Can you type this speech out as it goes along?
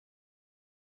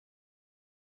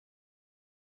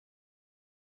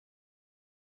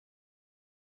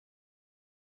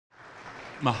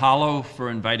Mahalo for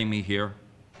inviting me here.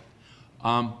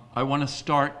 I want to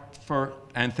start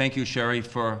and thank you, Sherry,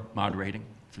 for moderating,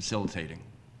 facilitating.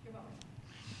 You're welcome.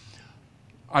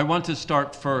 I want to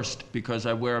start first because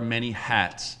I wear many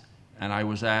hats, and I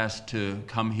was asked to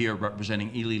come here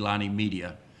representing Ililani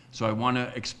Media. So I want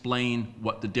to explain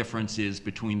what the difference is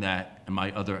between that and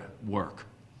my other work.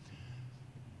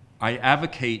 I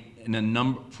advocate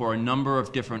for a number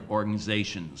of different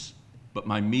organizations, but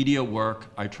my media work,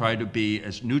 I try to be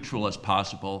as neutral as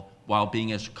possible while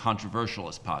being as controversial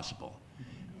as possible.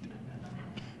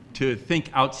 To think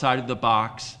outside of the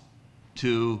box,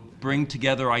 to bring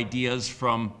together ideas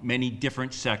from many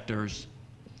different sectors.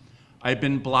 I've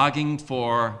been blogging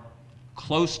for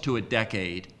close to a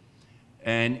decade,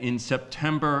 and in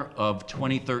September of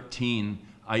 2013,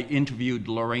 I interviewed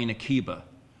Lorraine Akiba,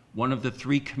 one of the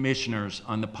 3 commissioners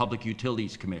on the Public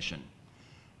Utilities Commission.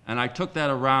 And I took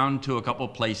that around to a couple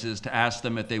places to ask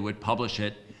them if they would publish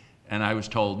it, and I was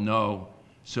told no.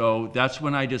 So that's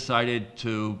when I decided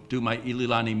to do my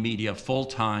Ililani Media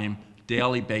full-time,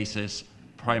 daily basis,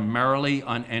 primarily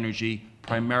on energy,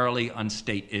 primarily on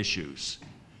state issues.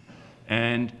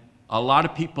 And a lot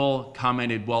of people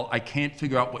commented, well, I can't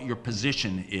figure out what your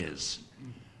position is.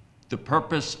 The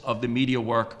purpose of the media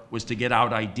work was to get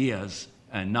out ideas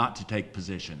and not to take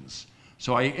positions.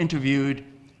 So I interviewed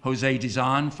Jose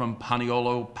Dizan from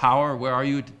Paniolo Power. Where are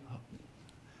you?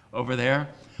 Over there.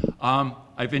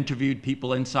 I've interviewed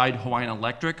people inside Hawaiian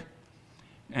Electric,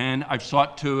 and I've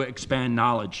sought to expand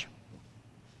knowledge.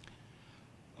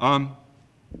 I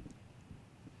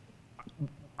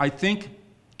think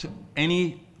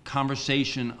any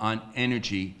conversation on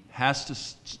energy has to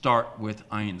start with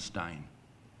Einstein.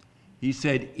 He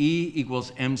said E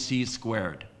equals mc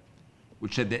squared,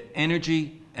 which said that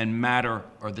energy and matter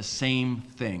are the same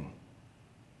thing.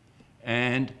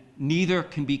 And neither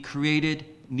can be created,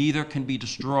 neither can be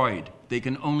destroyed. They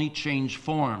can only change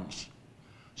forms.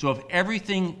 So if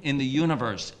everything in the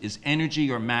universe is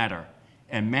energy or matter,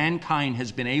 and mankind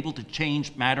has been able to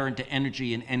change matter into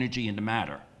energy and energy into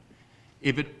matter,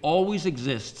 if it always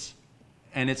exists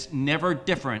and it's never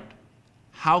different,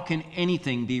 how can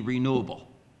anything be renewable?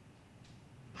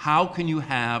 How can you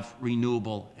have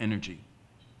renewable energy?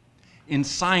 In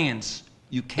science,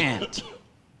 you can't.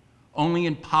 Only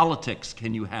in politics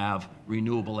can you have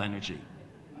renewable energy.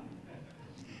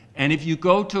 And if you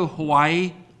go to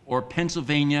Hawaii or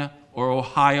Pennsylvania or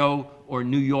Ohio or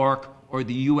New York or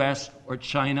the US or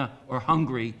China or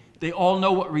Hungary, they all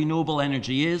know what renewable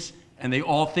energy is, and they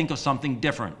all think of something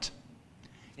different.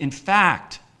 In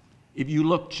fact, if you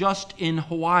look just in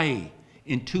Hawaii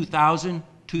in 2000,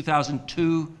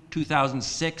 2002,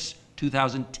 2006,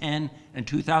 2010, and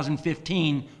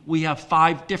 2015, we have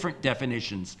 5 different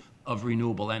definitions of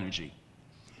renewable energy.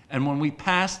 And when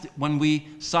we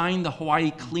signed the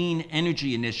Hawaii Clean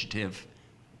Energy Initiative,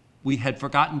 we had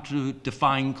forgotten to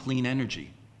define clean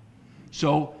energy.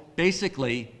 So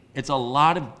basically, it's a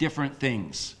lot of different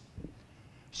things.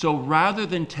 So rather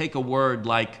than take a word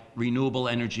like renewable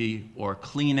energy or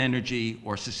clean energy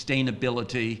or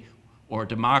sustainability or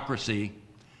democracy,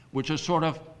 which are sort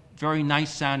of very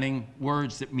nice sounding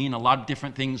words that mean a lot of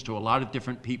different things to a lot of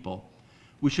different people,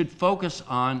 we should focus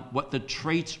on what the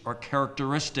traits or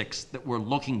characteristics that we're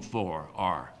looking for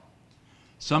are.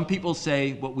 Some people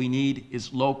say what we need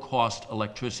is low-cost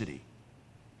electricity.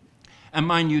 And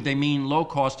mind you, they mean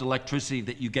low-cost electricity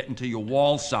that you get into your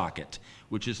wall socket,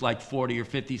 which is like 40 or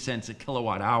 50 cents a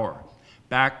kilowatt hour.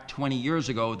 Back 20 years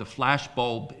ago, the flash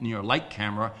bulb in your light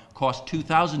camera cost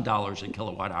 $2,000 a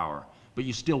kilowatt hour, but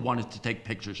you still wanted to take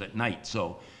pictures at night,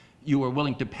 so you were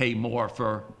willing to pay more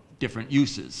for different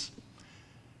uses.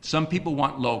 Some people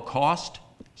want low cost,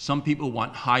 some people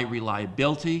want high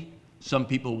reliability, some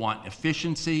people want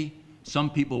efficiency,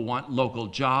 some people want local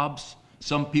jobs,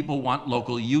 some people want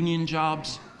local union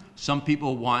jobs, some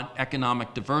people want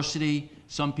economic diversity,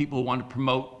 some people want to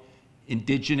promote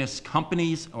indigenous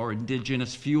companies or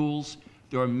indigenous fuels.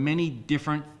 There are many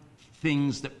different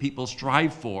things that people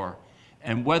strive for,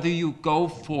 and whether you go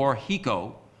for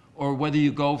HECO or whether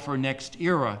you go for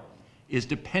NextEra is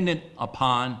dependent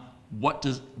upon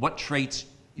what traits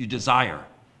you desire.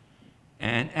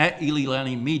 And at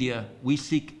Ililani Media, we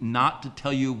seek not to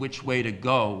tell you which way to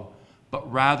go,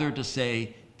 but rather to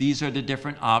say, these are the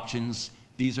different options,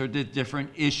 these are the different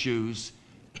issues,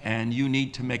 and you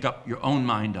need to make up your own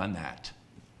mind on that.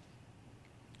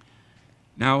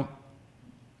 Now,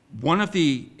 one of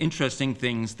the interesting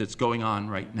things that's going on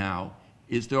right now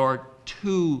is there are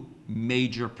 2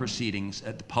 major proceedings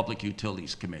at the Public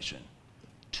Utilities Commission.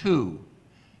 2.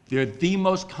 They're the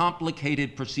most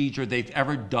complicated procedure they've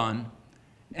ever done,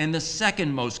 and the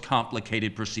second most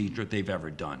complicated procedure they've ever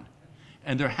done.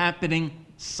 And they're happening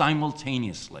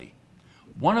simultaneously.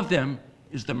 One of them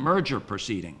is the merger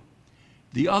proceeding.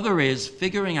 The other is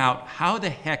figuring out how the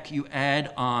heck you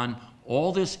add on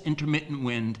all this intermittent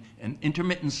wind and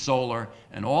intermittent solar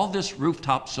and all this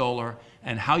rooftop solar,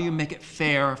 and how you make it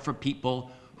fair for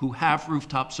people who have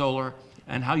rooftop solar,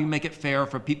 and how you make it fair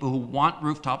for people who want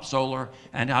rooftop solar,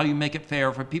 and how you make it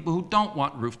fair for people who don't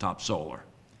want rooftop solar.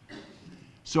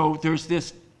 So there's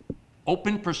this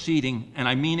open proceeding, and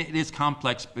I mean it is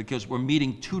complex because we're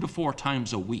meeting 2 to 4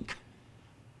 times a week,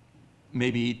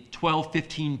 maybe 12,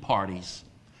 15 parties.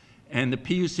 And the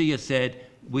PUC has said,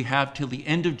 we have till the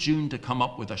end of June to come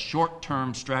up with a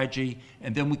short-term strategy,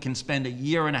 and then we can spend 1.5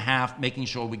 years making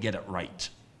sure we get it right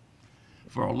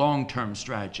for a long-term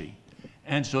strategy.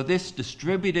 And so this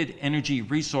distributed energy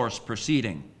resource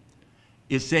proceeding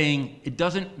is saying it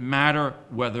doesn't matter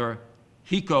whether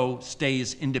HECO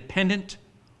stays independent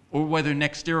or whether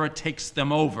NextEra takes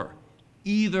them over.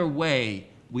 Either way,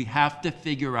 we have to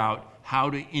figure out how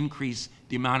to increase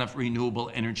the amount of renewable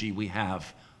energy we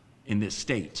have in this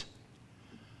state.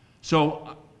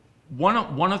 So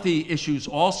one of the issues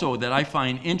also that I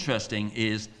find interesting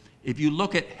is if you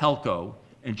look at HELCO,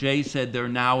 and Jay said they're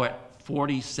now at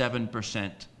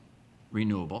 47%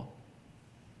 renewable.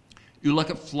 You look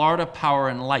at Florida Power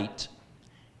and Light,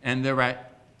 and they're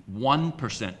at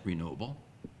 1% renewable.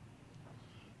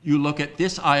 You look at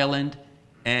this island,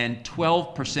 and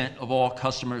 12% of all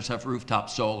customers have rooftop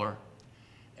solar.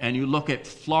 And you look at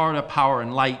Florida Power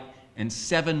and Light, and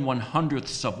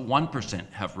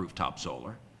 0.07% have rooftop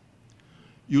solar.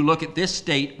 You look at this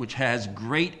state, which has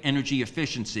great energy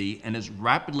efficiency and is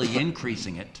rapidly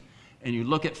increasing it, and you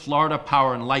look at Florida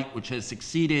Power and Light, which has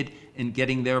succeeded in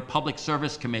getting their Public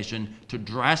Service Commission to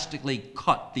drastically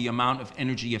cut the amount of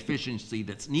energy efficiency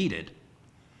that's needed,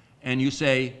 and you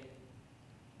say,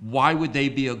 why would they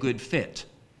be a good fit?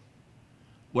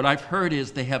 What I've heard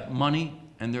is they have money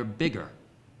and they're bigger.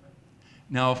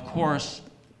 Now, of course,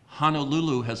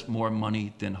 Honolulu has more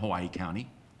money than Hawaii County,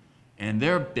 and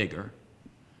they're bigger,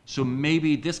 so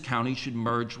maybe this county should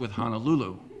merge with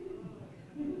Honolulu.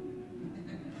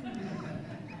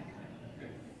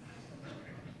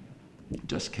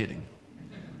 Just kidding.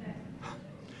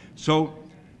 So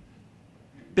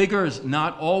bigger is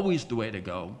not always the way to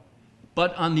go,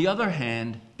 but on the other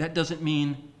hand, that doesn't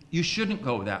mean you shouldn't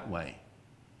go that way.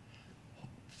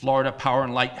 Florida Power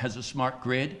and Light has a smart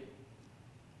grid.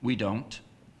 We don't.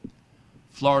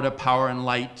 Florida Power and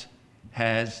Light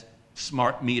has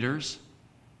smart meters.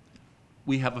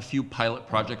 We have a few pilot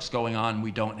projects going on.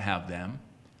 We don't have them.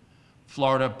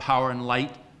 Florida Power and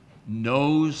Light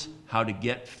knows how to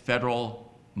get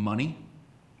federal money.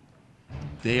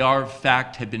 They are, in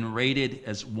fact, have been rated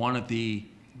as one of the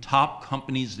top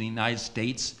companies in the United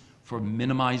States for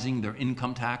minimizing their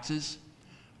income taxes.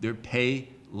 They pay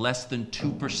less than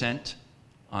 2%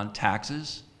 on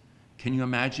taxes. Can you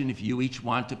imagine if you each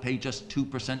want to pay just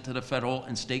 2% to the federal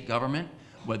and state government,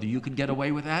 whether you could get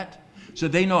away with that? So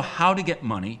they know how to get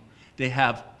money. They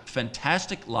have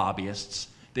fantastic lobbyists.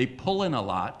 They pull in a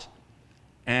lot,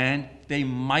 and they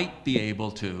might be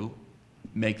able to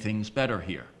make things better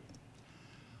here.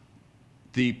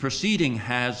 The proceeding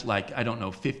has, like, I don't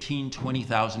know, 15,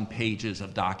 20,000 pages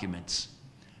of documents,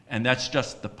 and that's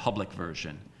just the public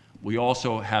version. We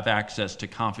also have access to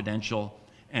confidential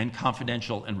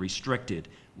and restricted,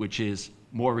 which is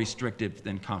more restrictive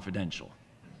than confidential.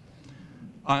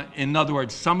 In other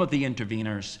words, some of the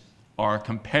interveners are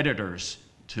competitors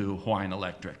to Hawaiian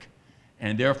Electric,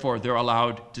 and therefore they're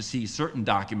allowed to see certain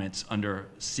documents under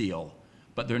seal,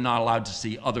 but they're not allowed to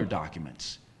see other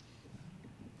documents.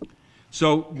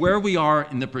 So where we are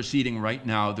in the proceeding right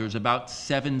now, there's about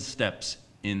 7 steps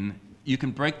in. You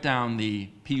can break down the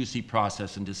PUC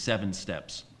process into 7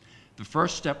 steps. The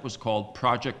first step was called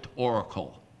Project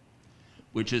Oracle,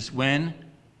 which is when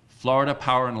Florida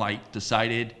Power and Light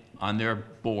decided on their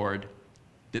board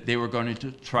that they were going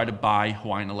to try to buy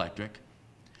Hawaiian Electric.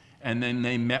 And then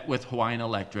they met with Hawaiian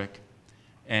Electric,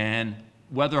 and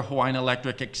whether Hawaiian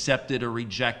Electric accepted or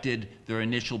rejected their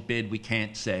initial bid, we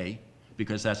can't say,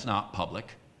 because that's not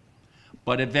public.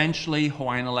 But eventually,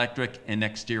 Hawaiian Electric and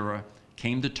NextEra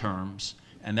came to terms,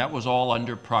 and that was all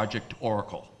under Project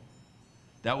Oracle.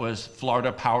 That was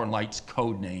Florida Power and Light's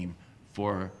code name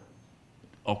for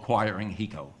acquiring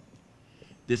HECO.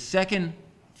 The second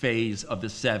phase of the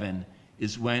 7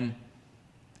 is when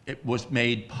it was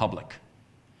made public.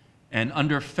 And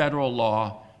under federal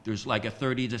law, there's like a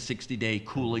 30 to 60 day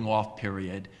cooling off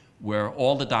period where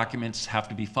all the documents have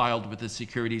to be filed with the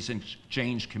Securities and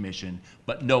Exchange Commission,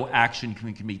 but no action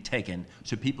can be taken,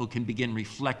 so people can begin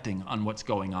reflecting on what's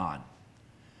going on.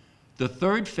 The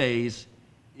third phase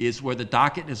is where the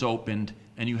docket is opened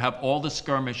and you have all the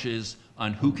skirmishes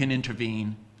on who can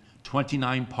intervene.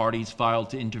 29 parties filed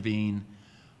to intervene.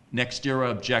 Nextera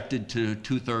objected to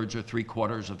 2/3 or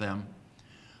 3/4 of them.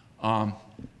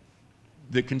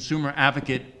 The consumer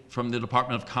advocate from the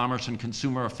Department of Commerce and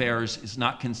Consumer Affairs is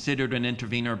not considered an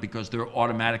intervener because they're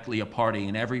automatically a party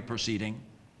in every proceeding.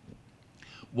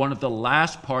 One of the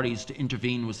last parties to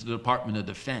intervene was the Department of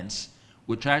Defense,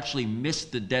 which actually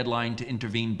missed the deadline to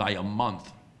intervene by a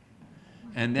month,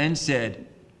 and then said,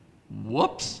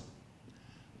 whoops,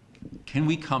 can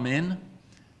we come in?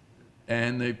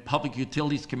 And the Public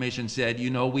Utilities Commission said, you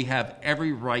know, we have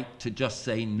every right to just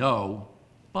say no,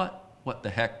 but what the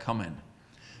heck, come in.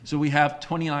 So we have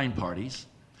 29 parties.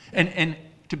 And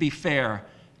to be fair,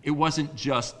 it wasn't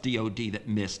just DOD that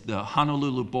missed. The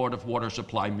Honolulu Board of Water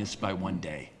Supply missed by 1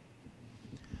 day.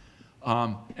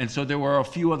 And so there were a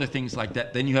few other things like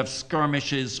that. Then you have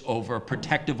skirmishes over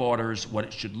protective orders, what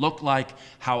it should look like,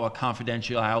 how a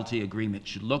confidentiality agreement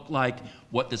should look like,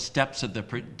 what the steps of the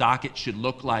docket should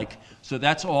look like. So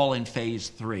that's all in phase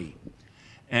 3.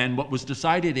 And what was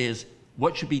decided is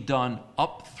what should be done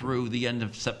up through the end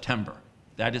of September.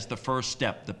 That is the first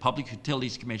step. The Public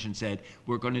Utilities Commission said,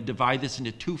 we're going to divide this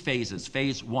into 2 phases.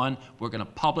 Phase 1, we're going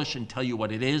to publish and tell you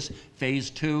what it is.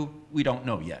 Phase 2, we don't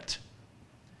know yet.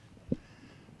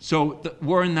 So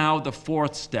we're now the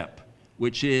 4th step,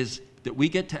 which is that we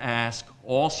get to ask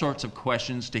all sorts of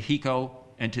questions to HECO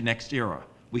and to Nextera.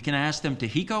 We can ask them to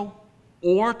HECO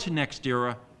or to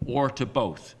Nextera or to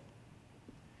both.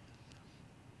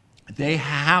 They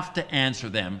have to answer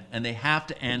them, and they have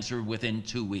to answer within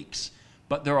 2 weeks.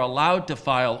 But they're allowed to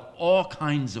file all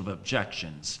kinds of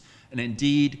objections. And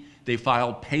indeed, they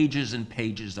filed pages and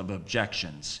pages of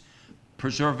objections,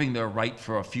 preserving their right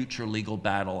for a future legal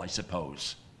battle, I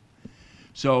suppose.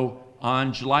 So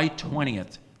on July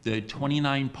 20th, the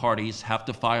 29 parties have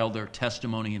to file their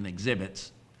testimony and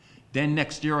exhibits. Then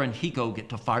Nextera and HECO get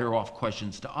to fire off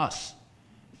questions to us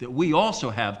that we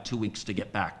also have 2 weeks to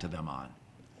get back to them on.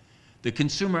 The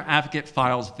consumer advocate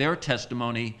files their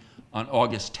testimony on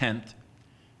August 10th.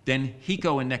 Then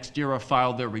HECO and Nextera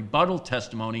filed their rebuttal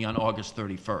testimony on August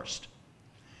 31st.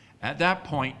 At that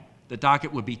point, the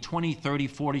docket would be 20, 30,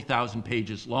 40,000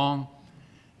 pages long,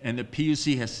 and the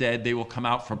PUC has said they will come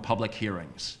out for public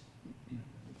hearings.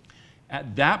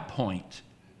 At that point,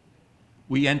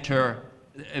 we enter,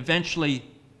 eventually,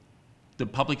 the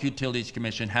Public Utilities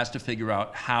Commission has to figure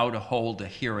out how to hold a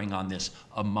hearing on this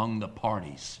among the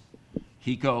parties.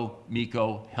 HECO,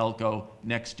 MECO, HELCO,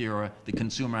 Nextera, the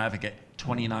consumer advocate,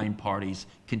 29 parties,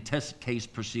 contested case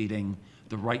proceeding,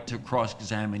 the right to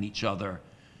cross-examine each other.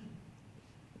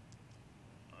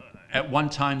 At one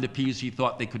time, the PUC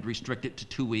thought they could restrict it to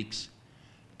 2 weeks.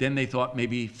 Then they thought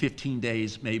maybe 15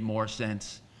 days made more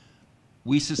sense.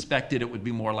 We suspected it would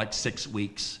be more like 6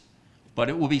 weeks, but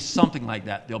it will be something like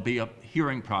that. There'll be a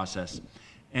hearing process.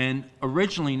 And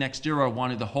originally, Nextera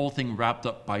wanted the whole thing wrapped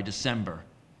up by December.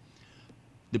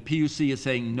 The PUC is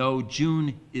saying, no,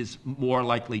 June is more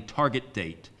likely target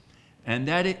date, and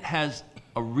that it has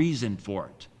a reason for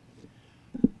it.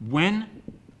 When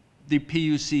the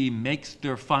PUC makes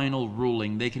their final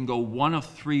ruling, they can go one of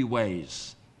 3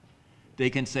 ways. They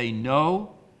can say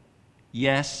no,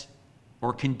 yes,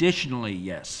 or conditionally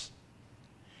yes.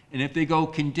 And if they go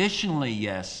conditionally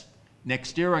yes,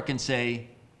 Nextera can say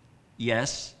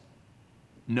yes,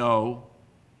 no,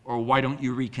 or why don't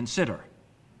you reconsider?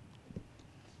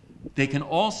 They can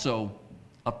also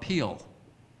appeal.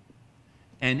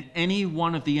 And any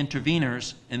one of the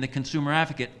interveners and the consumer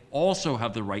advocate also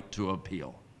have the right to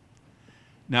appeal.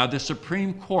 Now, the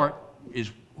Supreme Court,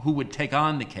 is who would take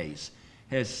on the case,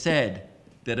 has said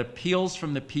that appeals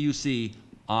from the PUC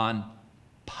on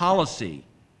policy,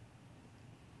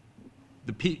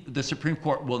 the Supreme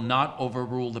Court will not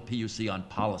overrule the PUC on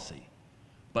policy,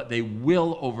 but they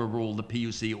will overrule the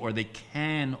PUC, or they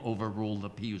can overrule the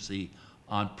PUC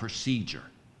on procedure.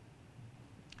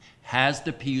 Has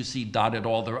the PUC dotted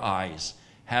all their I's?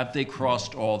 Have they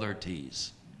crossed all their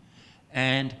T's?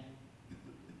 And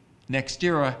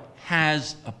Nextera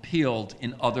has appealed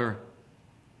in other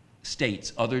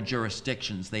states, other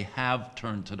jurisdictions. They have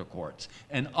turned to the courts.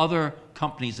 And other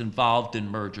companies involved in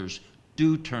mergers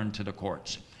do turn to the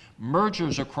courts.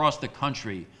 Mergers across the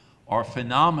country are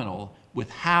phenomenal, with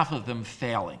half of them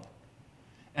failing.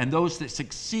 And those that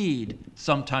succeed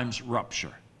sometimes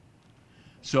rupture.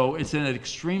 So it's an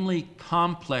extremely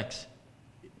complex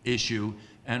issue,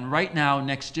 And right now,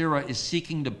 Nextera is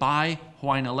seeking to buy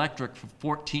Hawaiian Electric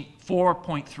for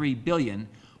 $4.3 billion,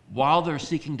 while they're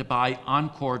seeking to buy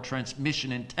Encore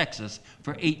Transmission in Texas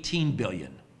for $18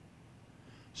 billion.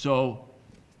 So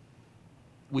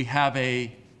we have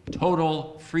a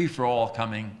total free-for-all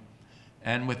coming.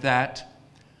 And with that,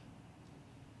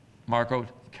 Marco,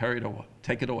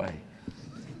 take it away.